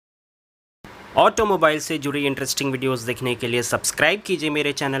Automobile से जुड़ी interesting videos देखने के लिए सब्सक्राइब कीजिए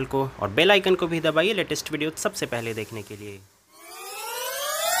मेरे चैनल को और बेल आइकन को भी दबाइए लेटेस्ट वीडियो सबसे पहले देखने के लिए।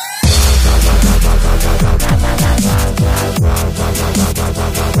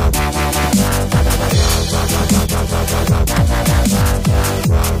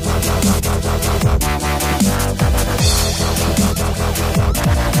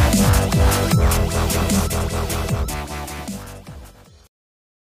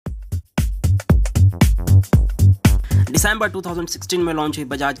 दिसंबर 2016 में लॉन्च हुई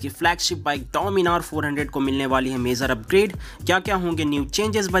बजाज की फ्लैगशिप बाइक डोमिनार 400 को मिलने वाली है मेजर अपग्रेड। क्या क्या होंगे न्यू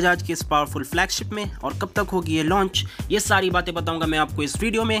चेंजेस बजाज की इस पावरफुल फ्लैगशिप में और कब तक होगी ये लॉन्च, ये सारी बातें बताऊंगा मैं आपको इस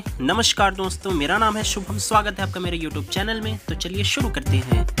वीडियो में। नमस्कार दोस्तों, मेरा नाम है शुभम, स्वागत है आपका मेरे यूट्यूब चैनल में। तो चलिए शुरू करते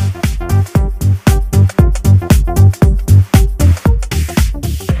हैं।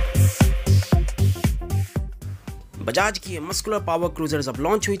 बजाज की मस्कुलर पावर क्रूजर जब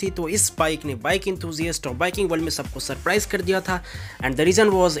लॉन्च हुई थी तो इस बाइक ने बाइक इंथुजियास्ट और बाइकिंग वर्ल्ड में सबको सरप्राइज कर दिया था। And the reason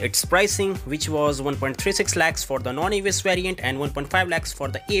was it's pricing which was 1.36 lakhs for the non ABS variant and 1.5 lakhs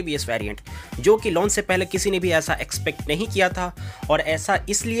for the ABS variant, जो कि लॉन्च से पहले किसी ने भी ऐसा एक्सपेक्ट नहीं किया था। और ऐसा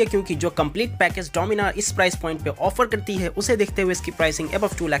इसलिए क्योंकि जो कंप्लीट पैकेज डोमिनार इस प्राइस पॉइंट पे ऑफर करती है उसे देखते हुए इसकी प्राइसिंग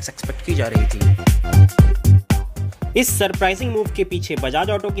अबव 2 lakhs एक्सपेक्ट की जा रही थी। इस सरप्राइजिंग मूव के पीछे बजाज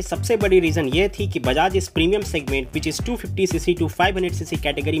ऑटो की सबसे बड़ी रीजन ये थी कि बजाज इस premium segment which is 250cc to 500cc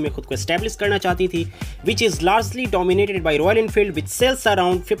category में खुद को एस्टैब्लिश करना चाहती थी, which is largely dominated by royal Enfield which sales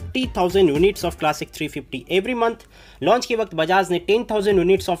around 50,000 units of classic 350 every month. Launch के वक्त बजाज ने 10,000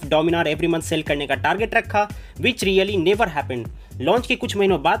 units of Dominar every month cell करने का टारगेट रखा, which really never happened. Launch के कुछ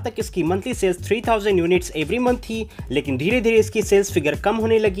महीनों बाद तक इसकी monthly sales 3,000 units every month थी, लेकिन धीरे धीरे इसकी सेल्स फिगर कम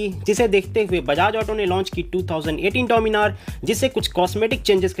होने लगी, जिसे देखते हुए बजाज ऑटो ने लॉन्च की 2018 डोमिनार, जिसे कुछ कॉस्मेटिक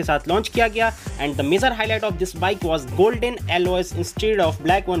चेंजेस के साथ लॉन्च किया गया। And the major highlight of this bike was golden alloys instead of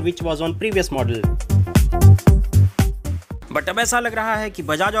black one which was on previous model. But अब ऐसा लग रहा है कि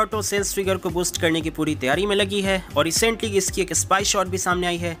बजाज ऑटो सेल्स फिगर को बूस्ट करने की पूरी तैयारी में लगी है और रिसेंटली इसकी एक स्पाई शॉट भी सामने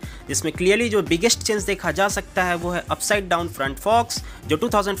आई है, जिसमें क्लियरली जो बिगेस्ट चेंज देखा जा सकता है वो है अपसाइड डाउन फ्रंट फॉक्स, जो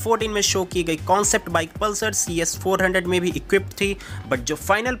 2014 में शो की गई कॉन्सेप्ट बाइक पल्सर CS 400 में भी इक्विप्ड थी। बट जो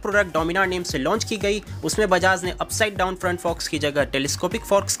फाइनल प्रोडक्ट डोमिनार नेम से लॉन्च की गई उसमें बजाज ने अपसाइड डाउन फ्रंट फॉक्स की जगह टेलीस्कोपिक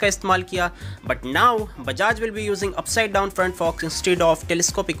फॉक्स का इस्तेमाल किया। But now Bajaj will be using upside down front fox instead of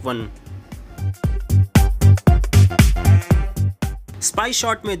telescopic one. Spy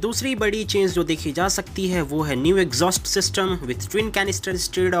shot में दूसरी बड़ी चेंज जो देखी जा सकती है वो है new exhaust system with twin canister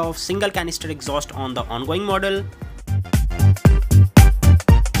instead of single canister exhaust on the ongoing model.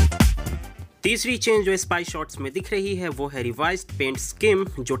 तीसरी चेंज जो स्पाई शॉट्स में दिख रही है वो है रिवाइज्ड पेंट स्कीम,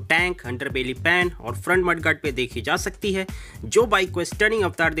 जो टैंक, अंडरबेली पैन और फ्रंट मडगार्ड पे देखी जा सकती है, जो बाइक को स्टनिंग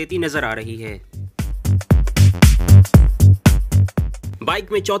अवतार देती नजर आ रही है।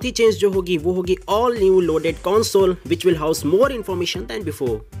 बाइक में चौथी चेंज जो होगी वो होगी all new loaded console which will house more information then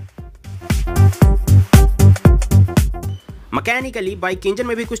before. Mechanically bike के इंजन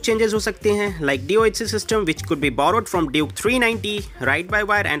में भी कुछ चेंजेस हो सकते हैं, like DOHC system which could be borrowed from Duke 390, ride by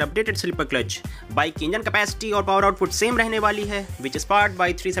wire and updated slipper clutch. Bike की engine capacity और power output same रहने वाली है, which is powered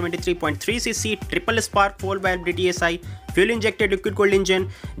by 373.3cc triple spark 4 TSI fuel injected liquid cold engine,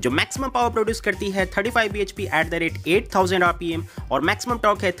 जो maximum power produce करती है 35 bhp at the rate 8000 RPM और maximum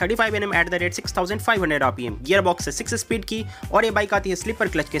torque है 35 Nm at the rate 6500 RPM। Gear box है 6 speed की और ये bike आती है स्लीपर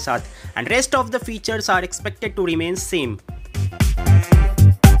क्लच के साथ। And rest of the features are expected to remain same.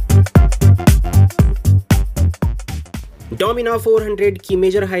 Dominar 400 की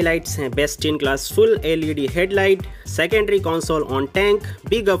मेजर हाइलाइट्स हैं best in class full LED headlight, secondary console on tank,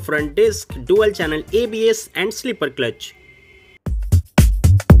 big up front disc, dual channel ABS and slipper clutch.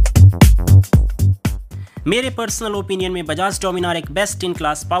 मेरे personal opinion में बजाज डोमिनार एक best in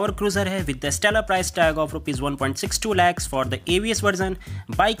class power cruiser है with the stellar price tag of ₹1.62 lakhs for the ABS version.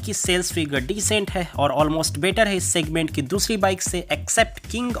 Bike की sales figure decent है और almost better है इस segment की दूसरी बाइक से,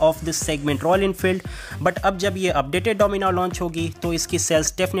 accept king of this segment royal Enfield. But अब जब ये अपडेटेड डोमिनार लॉन्च होगी तो इसकी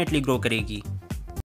सेल्स डेफिनेटली ग्रो करेगी।